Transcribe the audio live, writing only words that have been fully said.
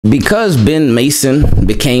Because Ben Mason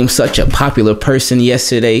became such a popular person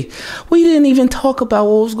yesterday, we didn't even talk about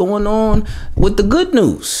what was going on with the good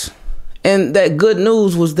news. And that good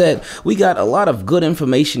news was that we got a lot of good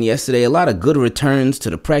information yesterday, a lot of good returns to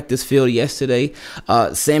the practice field yesterday.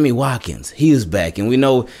 Sammy Watkins, he is back, and we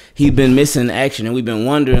know he's been missing action, and we've been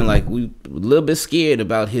wondering, like, we a little bit scared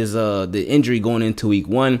about his the injury going into week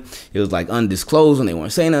 1. It was like undisclosed, and they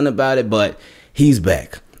weren't saying nothing about it, but he's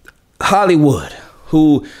back. Hollywood,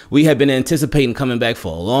 who we have been anticipating coming back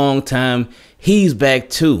for a long time, he's back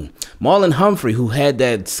too. Marlon Humphrey, who had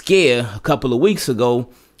that scare a couple of weeks ago,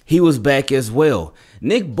 he was back as well.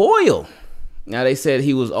 Nick Boyle, now they said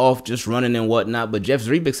he was off just running and whatnot, but Jeff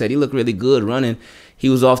Zrebiec said he looked really good running. He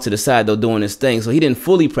was off to the side though doing his thing, so he didn't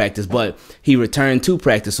fully practice, but he returned to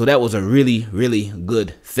practice, so that was a really, really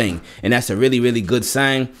good thing, and that's a really, really good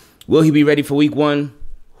sign. Will he be ready for week 1?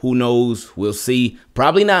 Who knows? We'll see.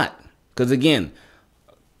 Probably not, because again,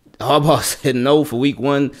 Harbaugh said no for week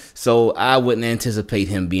 1, so I wouldn't anticipate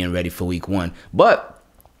him being ready for week 1. But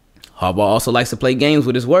Harbaugh also likes to play games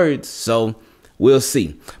with his words, so we'll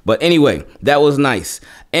see. But anyway, that was nice.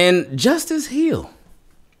 And Justice Hill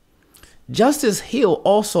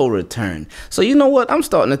also returned. So you know what? I'm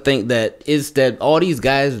starting to think that it's that all these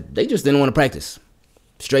guys, they just didn't want to practice.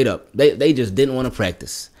 Straight up. They just didn't want to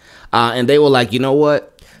practice. And they were like, you know what?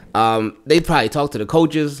 They probably talked to the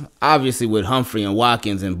coaches. Obviously with Humphrey and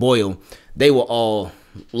Watkins and Boyle, they were all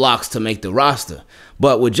locks to make the roster.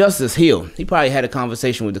 But with Justice Hill, he probably had a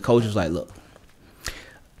conversation with the coaches like, look,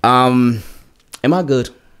 am I good?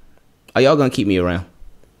 Are y'all going to keep me around?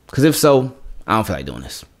 Because if so, I don't feel like doing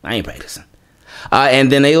this. I ain't practicing.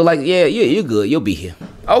 And then they were like, yeah, you're good. You'll be here.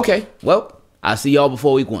 Okay, well, I'll see y'all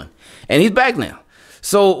before week 1. And he's back now.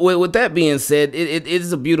 So with that being said, it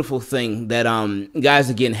is a beautiful thing that guys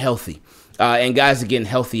are getting healthy. And guys are getting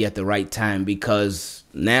healthy at the right time, because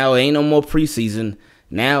now ain't no more preseason.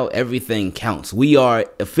 Now everything counts. We are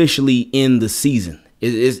officially in the season.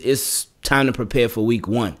 It's time to prepare for week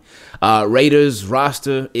 1. Raiders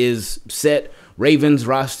roster is set. Ravens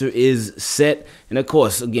roster is set. And of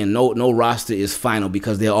course, again, no roster is final,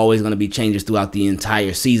 because there are always going to be changes throughout the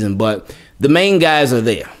entire season. But the main guys are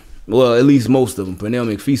there. Well, at least most of them.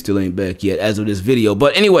 Pernell McPhee still ain't back yet as of this video.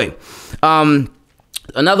 But anyway,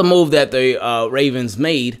 another move that the Ravens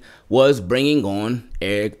made was bringing on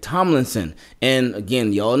Eric Tomlinson. And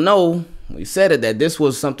again, y'all know, we said it, that this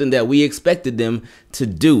was something that we expected them to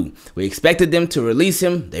do. We expected them to release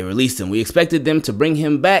him. They released him. We expected them to bring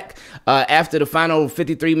him back after the final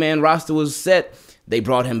 53-man roster was set. They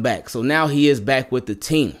brought him back. So now he is back with the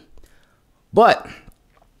team. But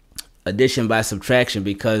addition by subtraction,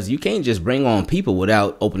 because you can't just bring on people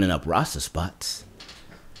without opening up roster spots.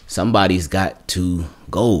 Somebody's got to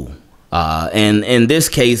go. And in this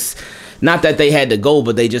case, not that they had to go,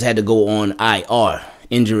 but they just had to go on IR,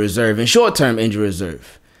 injury reserve, and short-term injury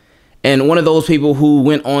reserve. And one of those people who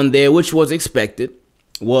went on there, which was expected,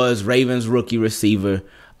 was Ravens rookie receiver,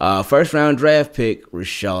 first-round draft pick,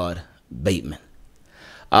 Rashod Bateman.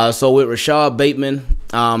 So with Rashod Bateman,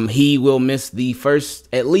 he will miss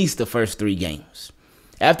at least the first 3 games.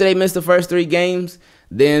 After they miss the first 3 games,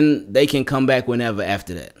 then they can come back whenever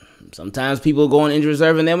after that. Sometimes people go on injury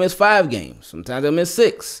reserve and they'll miss 5 games. Sometimes they'll miss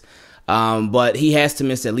 6. But he has to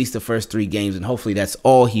miss at least the first 3 games, and hopefully that's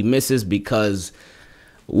all he misses, because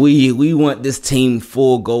we want this team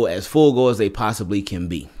full go as they possibly can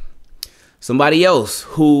be. Somebody else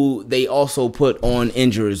who they also put on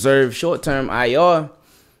injury reserve, short-term IR,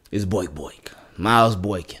 is Miles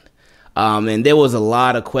Boykin. And there was a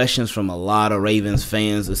lot of questions from a lot of Ravens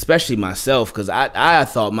fans, especially myself, because I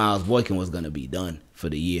thought Miles Boykin was going to be done for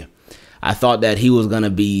the year. I thought that he was going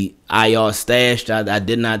to be IR stashed. I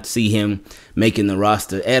did not see him making the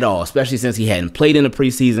roster at all, especially since he hadn't played in the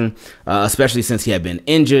preseason, especially since he had been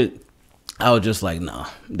injured. I was just like, no,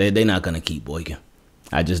 they're not going to keep Boykin.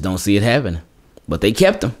 I just don't see it happening. But they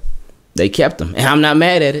kept him. They kept him, and I'm not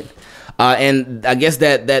mad at it. And I guess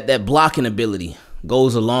that blocking ability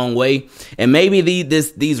goes a long way. And maybe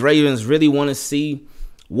these Ravens really want to see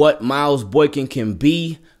what Miles Boykin can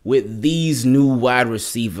be with these new wide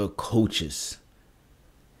receiver coaches,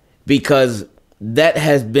 because that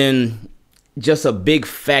has been just a big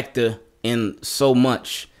factor in so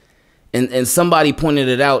much. And somebody pointed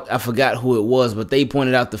it out. I forgot who it was, but they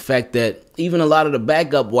pointed out the fact that even a lot of the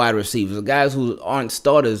backup wide receivers, the guys who aren't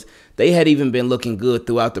starters, they had even been looking good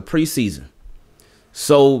throughout the preseason.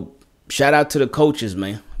 So shout out to the coaches,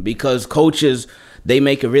 man, because coaches, they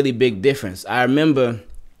make a really big difference. I remember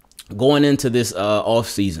going into this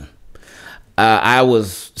offseason, I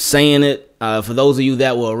was saying it. For those of you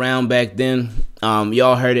that were around back then,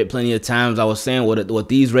 y'all heard it plenty of times. I was saying what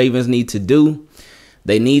these Ravens need to do.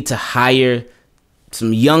 They need to hire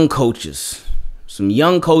some young coaches. Some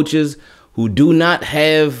young coaches who do not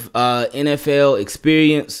have NFL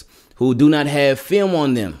experience, who do not have film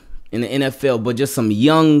on them in the NFL, but just some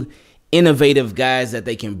young, innovative guys that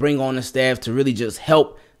they can bring on the staff to really just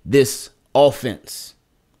help this offense.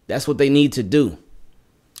 That's what they need to do.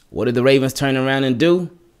 What did the Ravens turn around and do?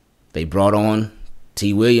 They brought on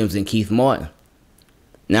T. Williams and Keith Martin.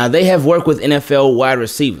 Now, they have worked with NFL wide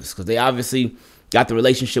receivers because they obviously got the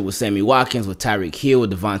relationship with Sammy Watkins, with Tyreek Hill,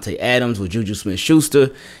 with Devontae Adams, with Juju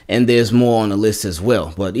Smith-Schuster, and there's more on the list as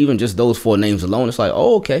well. But even just those 4 names alone, it's like,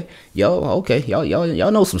 oh, okay,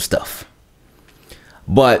 y'all know some stuff.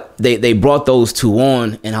 But they brought those 2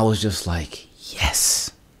 on, and I was just like,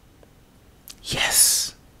 yes.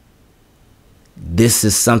 This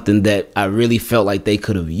is something that I really felt like they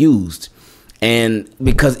could have used. And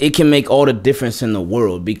because it can make all the difference in the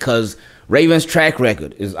world, because Ravens' track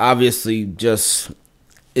record is obviously just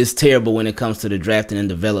is terrible when it comes to the drafting and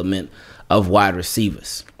development of wide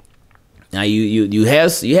receivers. Now you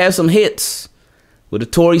have some hits with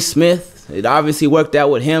Torrey Smith. It obviously worked out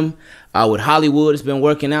with him. With Hollywood, it's been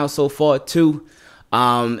working out so far too.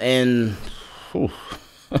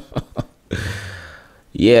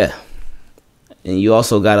 Yeah. And you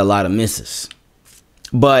also got a lot of misses.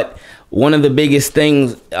 But one of the biggest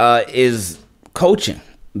things is coaching,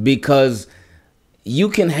 because you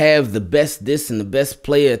can have the best this and the best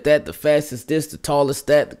player at that, the fastest this, the tallest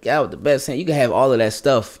that, the guy with the best hand. You can have all of that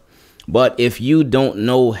stuff. But if you don't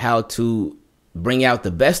know how to bring out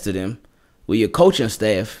the best of them with your coaching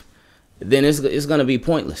staff, then it's going to be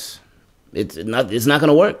pointless. It's not going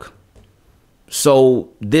to work.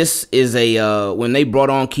 So this is when they brought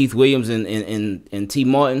on Keith Williams and T.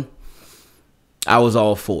 Martin, I was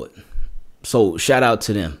all for it. So shout out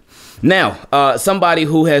to them. Now, somebody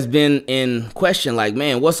who has been in question, like,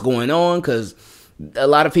 man, what's going on? Because a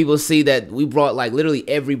lot of people see that we brought like literally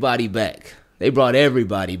everybody back. They brought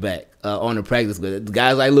everybody back on the practice squad.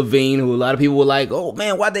 Guys like Levine, who a lot of people were like, oh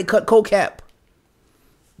man, why'd they cut CoCap?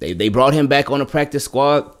 They brought him back on the practice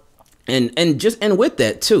squad, and with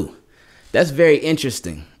that too. That's very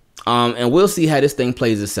interesting. And we'll see how this thing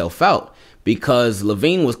plays itself out, because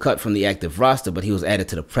Levine was cut from the active roster, but he was added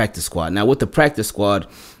to the practice squad. Now, with the practice squad,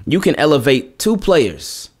 you can elevate 2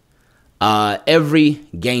 players every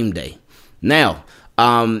game day. Now,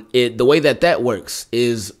 the way that works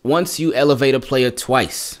is once you elevate a player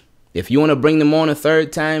twice, if you want to bring them on a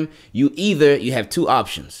 3rd time, you have 2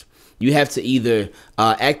 options. You have to either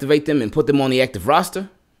activate them and put them on the active roster,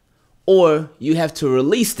 or you have to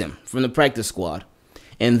release them from the practice squad.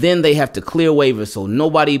 And then they have to clear waivers so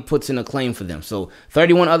nobody puts in a claim for them. So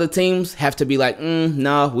 31 other teams have to be like,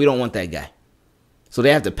 nah, we don't want that guy. So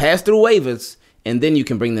they have to pass through waivers, and then you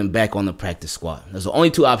can bring them back on the practice squad. Those are the only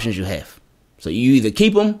 2 options you have. So you either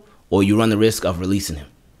keep him or you run the risk of releasing him.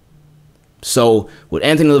 So with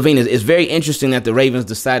Anthony Levine, it's very interesting that the Ravens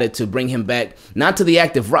decided to bring him back, not to the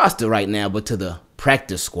active roster right now, but to the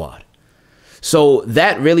practice squad. So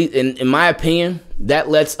that really, in my opinion, that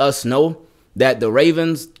lets us know that the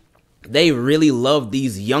Ravens, they really love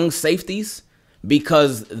these young safeties,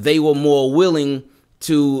 because they were more willing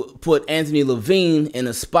to put Anthony Levine in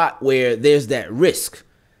a spot where there's that risk.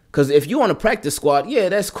 Because if you're on a practice squad, yeah,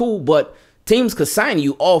 that's cool, but teams could sign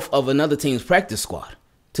you off of another team's practice squad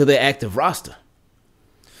to their active roster.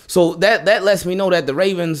 So that lets me know that the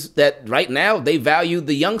Ravens, that right now, they value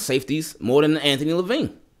the young safeties more than Anthony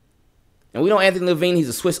Levine. And we know Anthony Levine, he's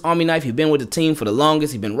a Swiss Army knife. He's been with the team for the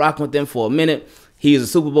longest. He's been rocking with them for a minute. He is a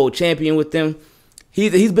Super Bowl champion with them.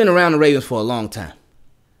 He's been around the Ravens for a long time.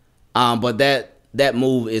 But that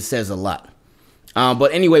move, it says a lot.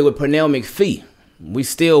 But anyway, with Pernell McPhee, we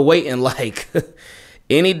still waiting like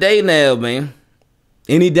any day now, man.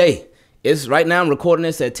 Any day. It's right now, I'm recording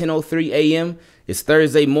this at 10:03 a.m. It's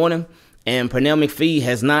Thursday morning, and Pernell McPhee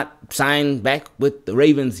has not signed back with the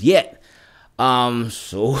Ravens yet.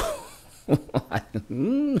 So I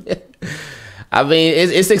mean,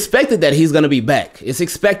 it's expected that he's gonna be back. It's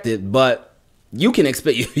expected, but you can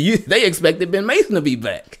expect they expected Ben Mason to be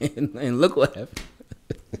back, and look what happened.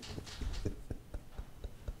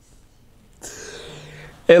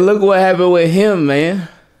 And look what happened with him, man.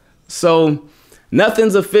 So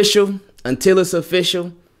nothing's official until it's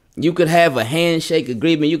official. You could have a handshake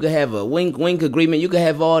agreement. You could have a wink agreement. You could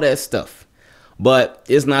have all that stuff. But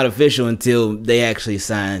it's not official until they actually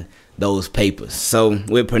sign those papers. So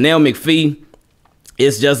with Pernell McPhee,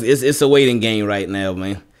 it's a waiting game right now,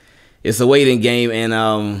 man. It's a waiting game.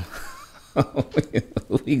 And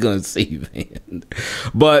We gonna see, man.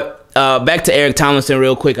 But back to Eric Tomlinson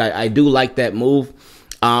real quick. I do like that move.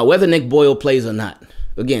 Whether Nick Boyle plays or not,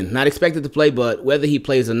 again, not expected to play, but whether he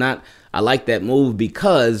plays or not, I like that move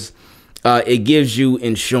because it gives you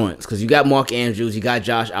insurance. Because you got Mark Andrews, you got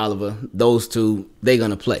Josh Oliver. Those two, they're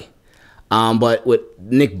gonna play. But with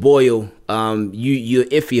Nick Boyle, you're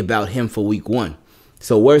iffy about him for week 1.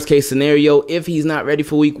 So worst case scenario, if he's not ready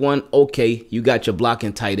for week 1, okay, you got your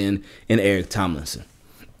blocking tight end in Eric Tomlinson.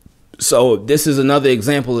 So this is another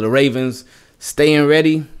example of the Ravens staying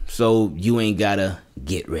ready, so you ain't gotta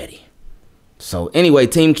get ready. So anyway,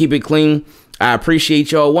 team, keep it clean. I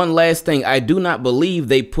appreciate y'all. One last thing, I do not believe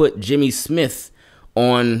they put Jimmy Smith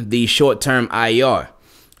on the short-term IR.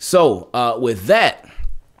 So with that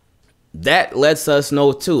lets us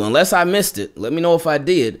know too, unless I missed it, let me know if I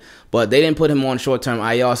did, but they didn't put him on short-term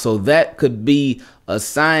IR, so that could be a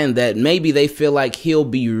sign that maybe they feel like he'll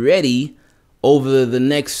be ready over the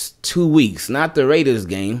next 2 weeks. Not the Raiders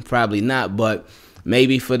game, probably not, but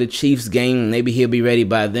maybe for the Chiefs game, maybe he'll be ready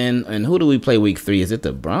by then. And who do we play week 3? Is it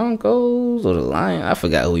the Broncos or the Lions? I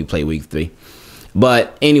forgot who we play week 3.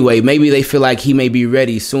 But anyway, maybe they feel like he may be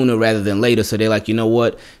ready sooner rather than later. So they're like, you know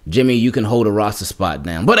what, Jimmy, you can hold a roster spot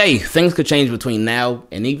down. But hey, things could change between now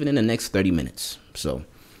and even in the next 30 minutes. So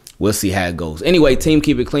we'll see how it goes. Anyway, team,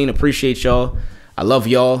 keep it clean. Appreciate y'all. I love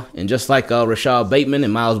y'all. And just like Rashod Bateman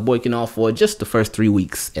and Miles Boykin all for just the first 3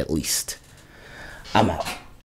 weeks at least. I'm out.